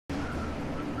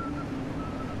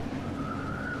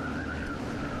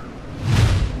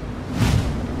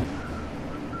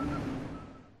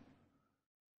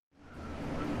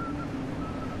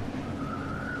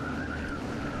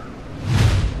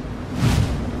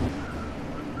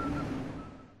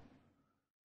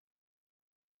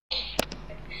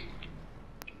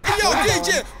Yo,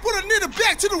 DJ, put a nigga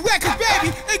back to the record,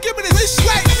 baby, and give me this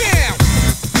right now.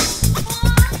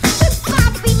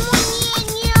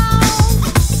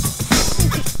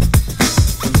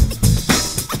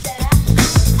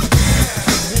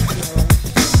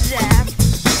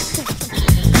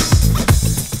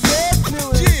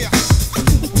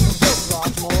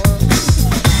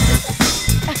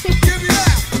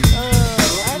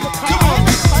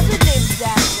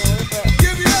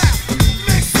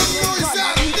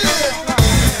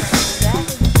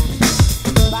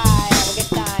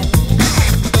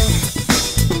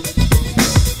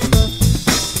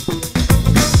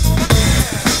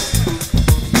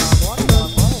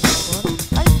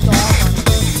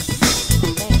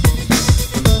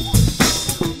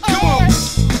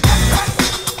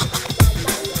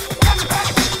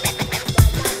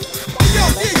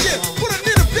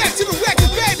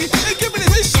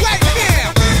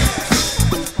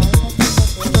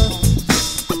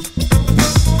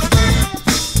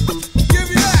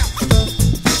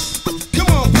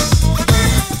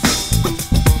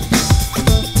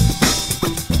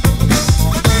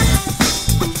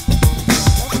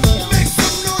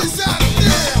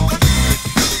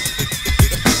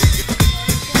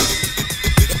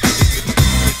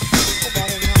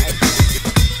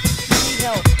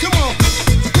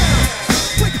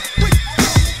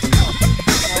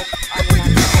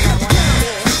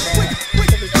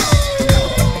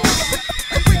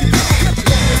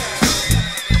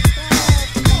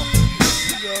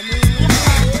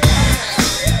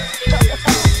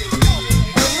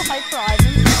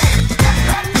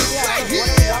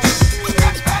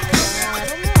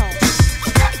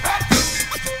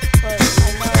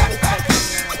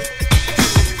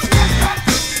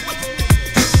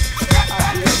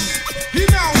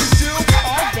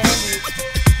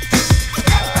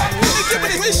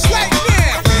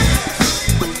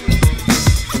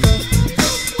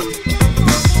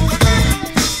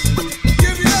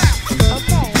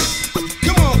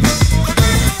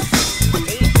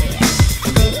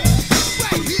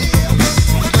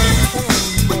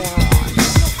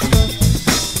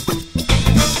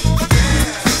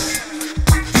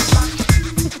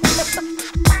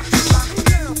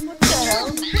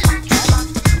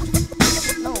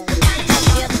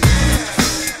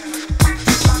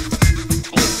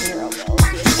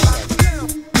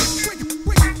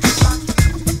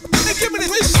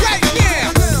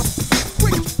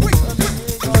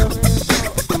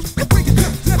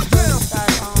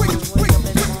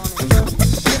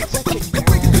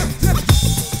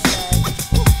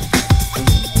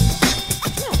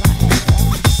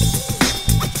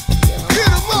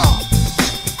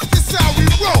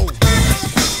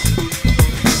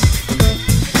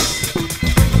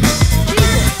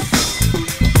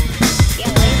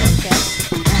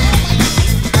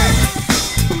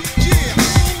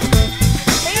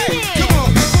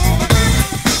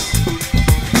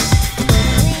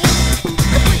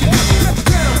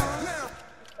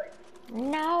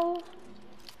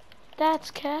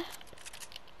 That's Cap.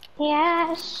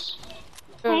 Yes.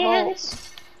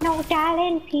 Dance. No,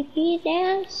 darling, pee-pee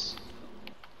dance.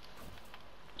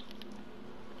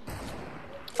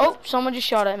 Oh, someone just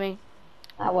shot at me.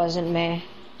 That wasn't me.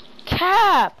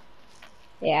 Cap!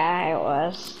 Yeah, it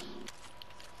was.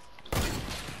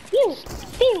 Pew!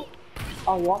 Pew!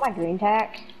 Oh, you want my green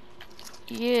tack?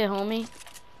 Yeah, homie.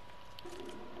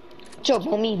 So,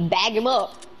 homie, bag him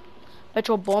up. Bet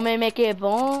your bomb ain't make it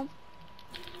bomb.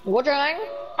 What you doing?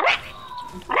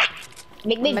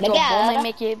 Big Bet your bomb ain't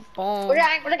make it bomb. What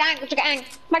you doing?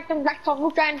 Make them black song,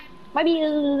 what you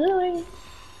doing?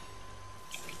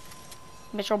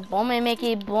 Bet your bomb ain't make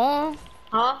it bomb.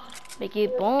 Huh? Make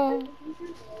it bomb.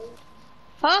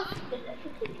 Huh?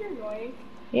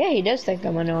 Yeah, he does think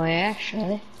I'm annoying,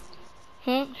 actually.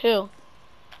 Who?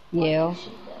 You.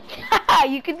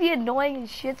 You can be annoying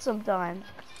as shit sometimes.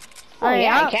 Oh,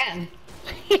 yeah, I can.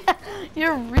 Yeah,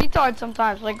 you're a retard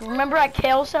sometimes. Like, remember at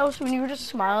Kale's house when you were just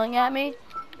smiling at me?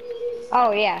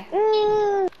 Oh, yeah.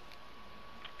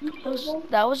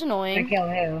 That was annoying. I kill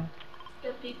who?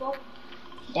 Dead people.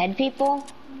 Dead people?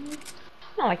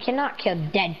 No, I cannot kill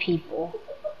dead people.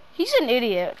 He's an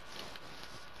idiot.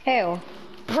 Who?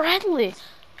 Bradley.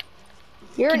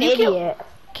 You're an idiot.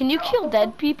 Can you kill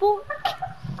dead people?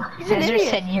 He's an Ezra idiot.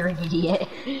 said you're an idiot.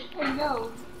 I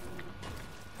know.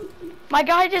 My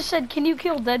guy just said, can you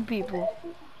kill dead people?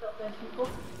 Dead people.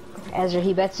 Ezra,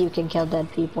 he bets you can kill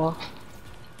dead people.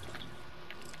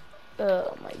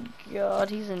 Oh my god,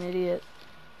 he's an idiot.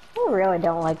 I really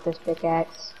don't like this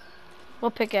pickaxe.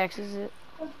 What pickaxe is it?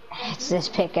 It's this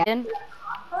pickaxe. In?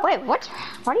 Wait, what?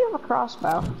 Why do you have a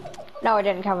crossbow? No, it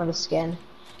didn't come with a skin.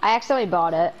 I accidentally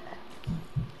bought it.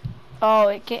 Oh,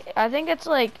 it can I think it's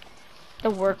like the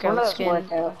One of workout those skin.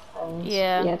 workout things.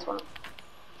 Yeah. Yeah, it's one.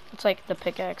 It's like the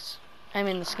pickaxe. I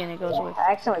mean the skin it goes Yeah, with.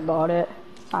 I accidentally bought it.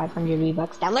 500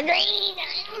 V-bucks down the drain.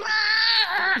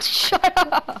 Shut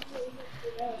up.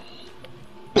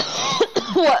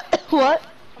 What? What? How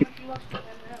much you lost for them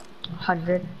now?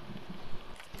 100.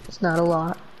 It's not a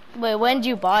lot. Wait, when did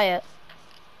you buy it?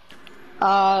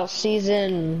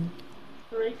 Season...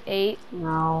 3, 8?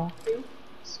 No. 2.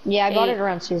 Yeah, I bought 8. it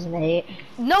around season 8.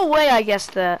 No way I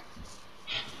guessed that.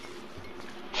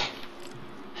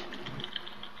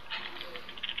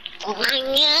 What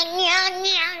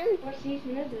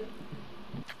season is it?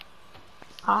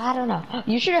 I don't know.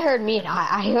 You should have heard me.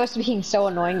 I was being so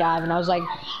annoying to Ivan. I was like,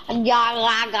 I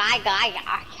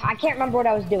can't remember what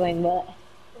I was doing, but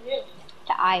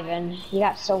to Ivan, he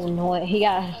got so annoyed. He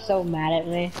got so mad at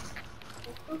me.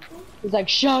 He's like,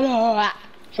 shut up,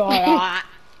 shut up,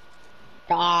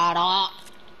 shut up.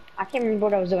 I can't remember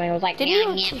what I was doing. I was like, Did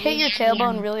you hit your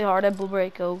tailbone really hard at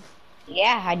Blueberry Cove?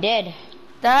 Yeah, I did.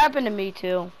 That happened to me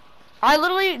too. I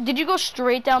literally, did you go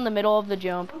straight down the middle of the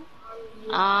jump?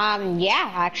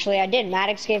 Yeah, actually I did.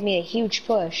 Maddox gave me a huge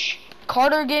push.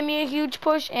 Carter gave me a huge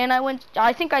push, and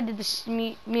I think I did this,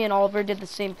 me and Oliver did the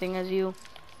same thing as you.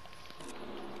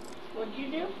 What'd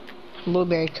you do?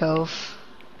 Blueberry Cove.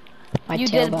 My You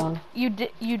tailbone. You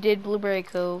did Blueberry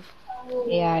Cove.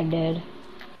 Yeah, I did.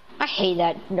 I hate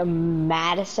that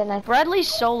Madison. Bradley's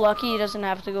so lucky he doesn't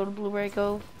have to go to Blueberry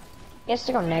Cove. He has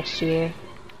to go next year.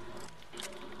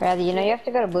 Bradley, you know you have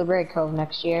to go to Blueberry Cove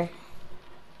next year.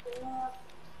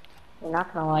 You're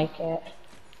not gonna like it.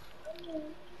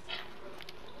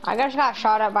 I just got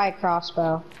shot at by a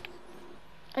crossbow.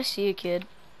 I see a kid.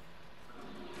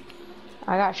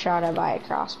 I got shot at by a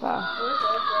crossbow.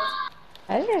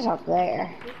 Where's Ezra's up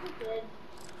there. Ezra? He's dead.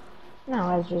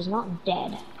 No, Ezra's not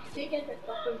dead. Take it for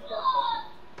fucking stuff.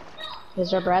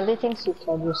 Ezra, Bradley thinks you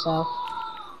killed yourself.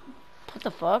 What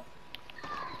the fuck?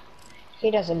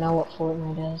 He doesn't know what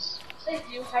Fortnite is. Say,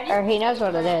 dude, how do you Or he knows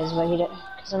what it is, but he didn't,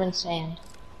 because I'm in sand.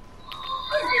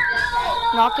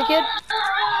 Knocked a kid?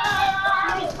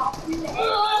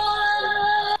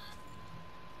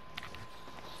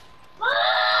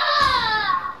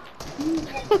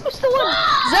 Who's the one?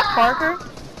 Is that Parker?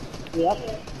 Yep.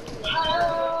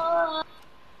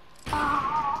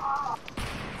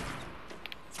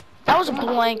 That was a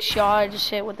blank shot I just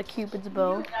hit with the Cupid's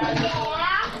bow.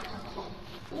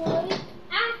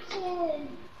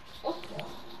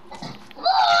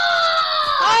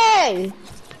 Hey!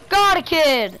 Got a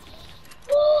kid!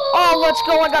 Oh, let's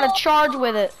go, I got a charge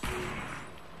with it.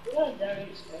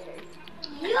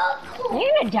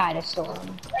 You're gonna die to storm.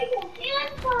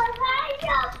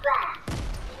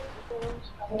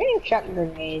 I'm getting chuck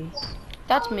grenades.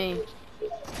 That's me.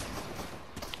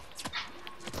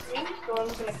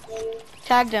 Storm's gonna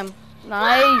Tagged him.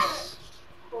 Nice.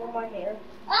 pull my hair.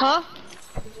 Huh?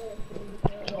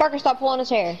 Parker, stop pulling his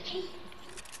hair.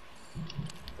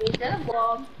 Is that a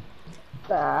blob?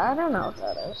 I don't know what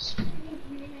that is.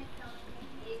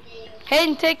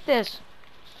 Hayden, take this.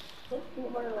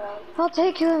 I'll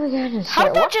take you again.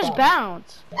 How'd that just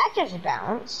bounce? That just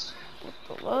bounced.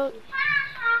 What?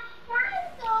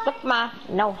 Look, my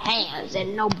no hands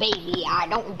and no baby, I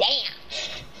don't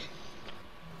dance.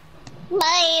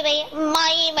 Baby,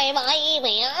 baby,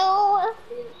 baby, oh.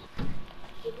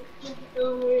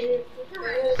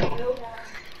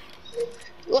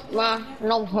 Look, my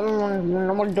no,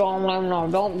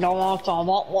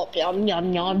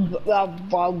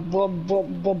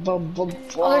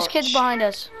 Oh, there's kids behind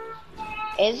us.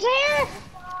 Is there?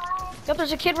 Yep,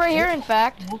 there's a kid right here, in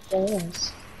fact. There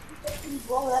is.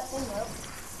 Blow that thing up.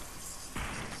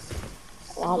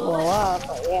 I'll blow up,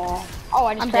 but yeah. Oh,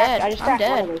 I just I'm cracked. dead. I just I'm cracked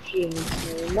dead. one of those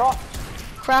shields. No.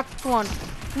 Cracked one.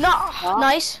 No,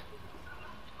 nice.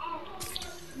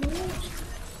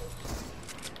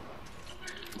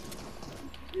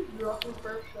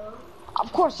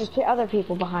 Of course, there's other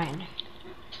people behind.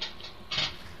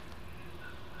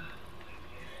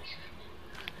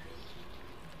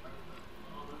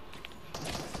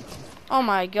 Oh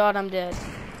my god, I'm dead.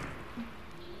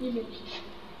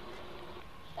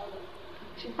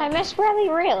 I miss Bradley,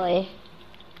 really.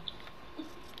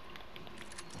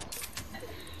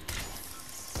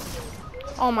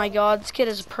 Oh my god, this kid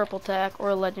is a purple tack or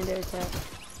a legendary tack.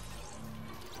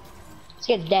 This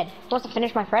kid's dead. Wants to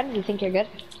finish my friend? Do you think you're good?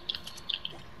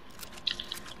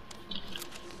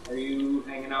 Are you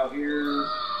hanging out here? You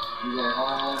going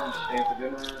home? Staying for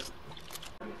dinner?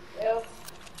 Yeah.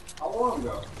 How long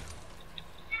ago?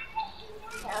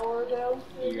 An hour ago.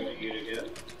 You gonna eat it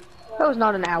yet? That was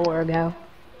not an hour ago.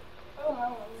 I don't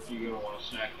know. You gonna want a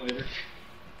snack later?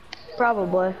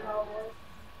 Probably. Probably.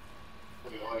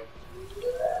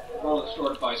 go to the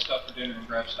store to buy stuff for dinner and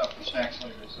grab stuff for snacks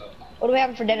later. So. What are we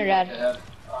having for dinner, Dad?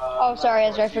 Oh, sorry,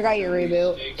 Ezra, I forgot your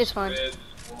reboot. It's fine.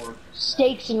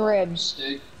 Steaks and ribs.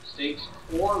 Steaks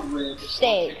or ribs.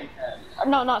 Steak. Or chicken patties.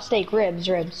 No, not steak, ribs.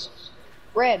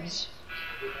 Ribs.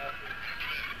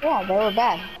 Yeah, they were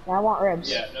bad. I want ribs.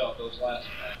 Yeah, no, those last.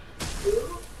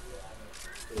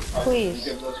 Please.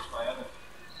 Give those to my other.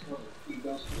 Feed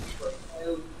those to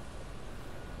the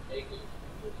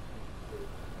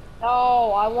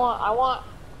No, I want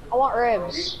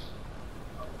ribs.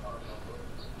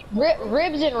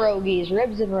 Ribs and rogies.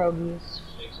 Steaks and rogies.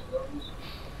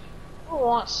 I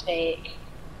want steak.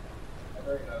 I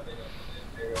know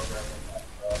they don't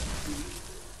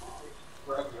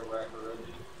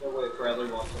no way Bradley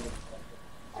wants them.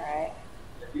 Alright.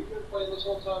 Have you been playing this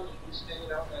whole time? He's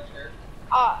standing out in that chair?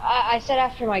 I said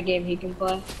after my game he can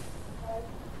play. Do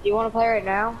you want to play right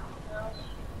now?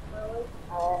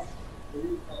 Alright.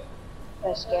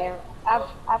 This game.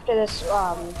 After this,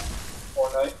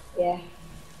 Fortnite? yeah.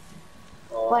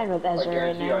 Playing with Ezra I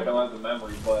guarantee right you now. I don't have the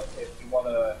memory, but if you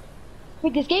wanna...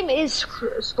 Wait, this game is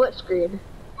split screen.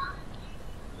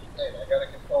 Hey, I got a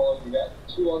controller, you got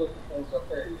 2 other controllers up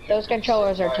there. Those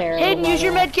controllers are terrible. Hayden, use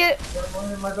your med kit. Put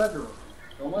one in my bedroom.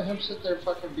 Don't let him sit there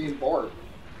fucking being bored.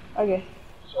 Okay.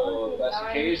 So if that's the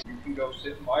case, you can go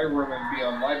sit in my room and be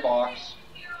on my box,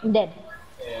 I'm dead.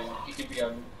 and he can be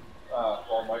on,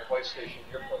 well, my PlayStation,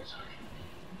 your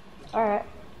PlayStation. Alright.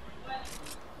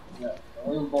 Yeah, don't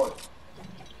let him bored.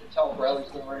 Tell Bradley's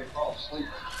getting ready to fall asleep.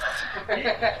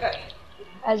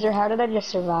 Ezra, how did I just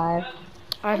survive?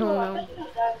 I don't know.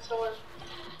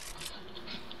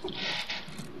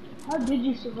 How did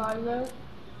you survive though?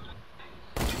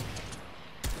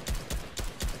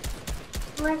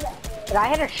 Did I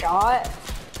hit a shot?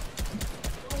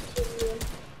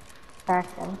 Okay.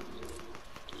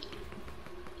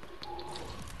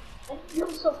 You're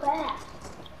so fast.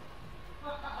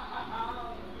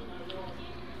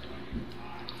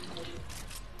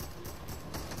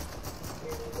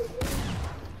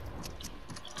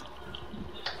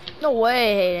 No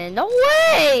way, Hayden. No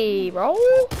way, bro.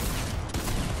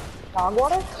 Dog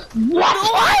water?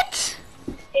 What?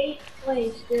 8th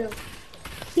place, too.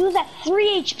 He was at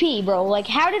 3 HP, bro. Like,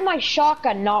 how did my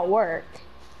shotgun not work?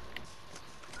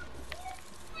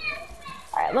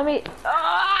 Alright, let me...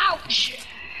 Ouch!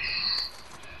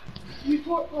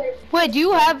 Wait, do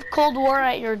you have Cold War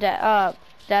at your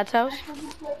dad's house?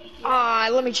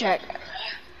 Let me check.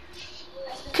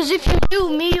 Because if you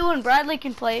do, me, you, and Bradley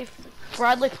can play.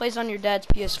 Bradley plays on your dad's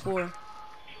PS4.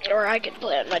 Or I could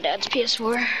play on my dad's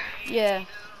PS4. Yeah.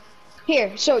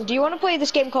 Here, so do you want to play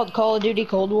this game called Call of Duty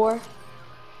Cold War?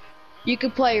 You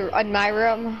could play in my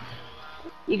room.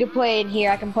 You could play in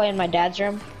here. I can play in my dad's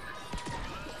room.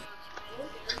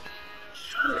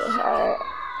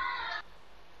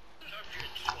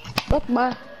 Look,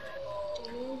 my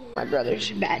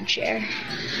brother's bad chair.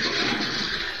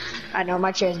 I know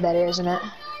my chair's better, isn't it?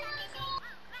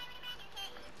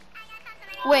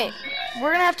 Wait,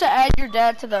 we're gonna have to add your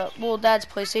dad to the, well, dad's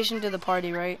PlayStation to the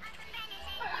party, right?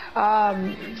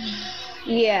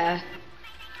 Yeah.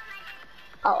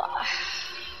 Oh,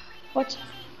 what?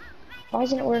 Why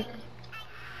doesn't it work?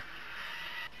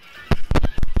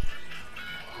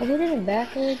 I did it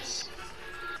backwards.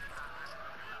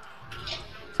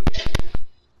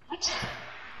 What?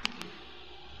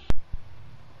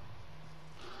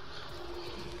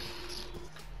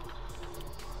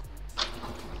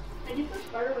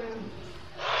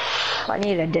 I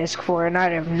need a disc for it, and I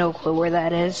have no clue where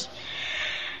that is.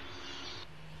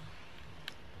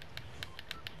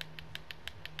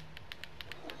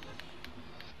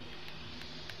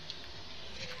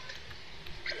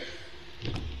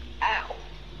 Ow.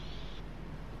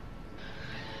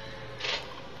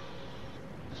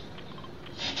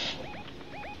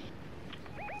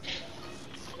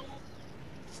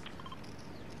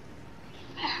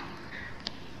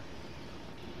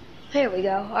 There we go.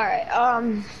 Alright,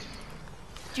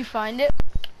 Did you find it?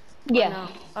 yeah. No.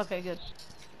 Okay, good.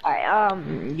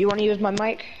 Alright, you wanna use my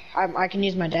mic? I can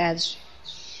use my dad's.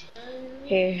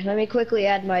 Here, let me quickly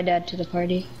add my dad to the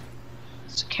party.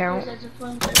 Let's count.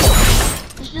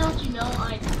 Just to let you know,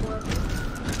 I work.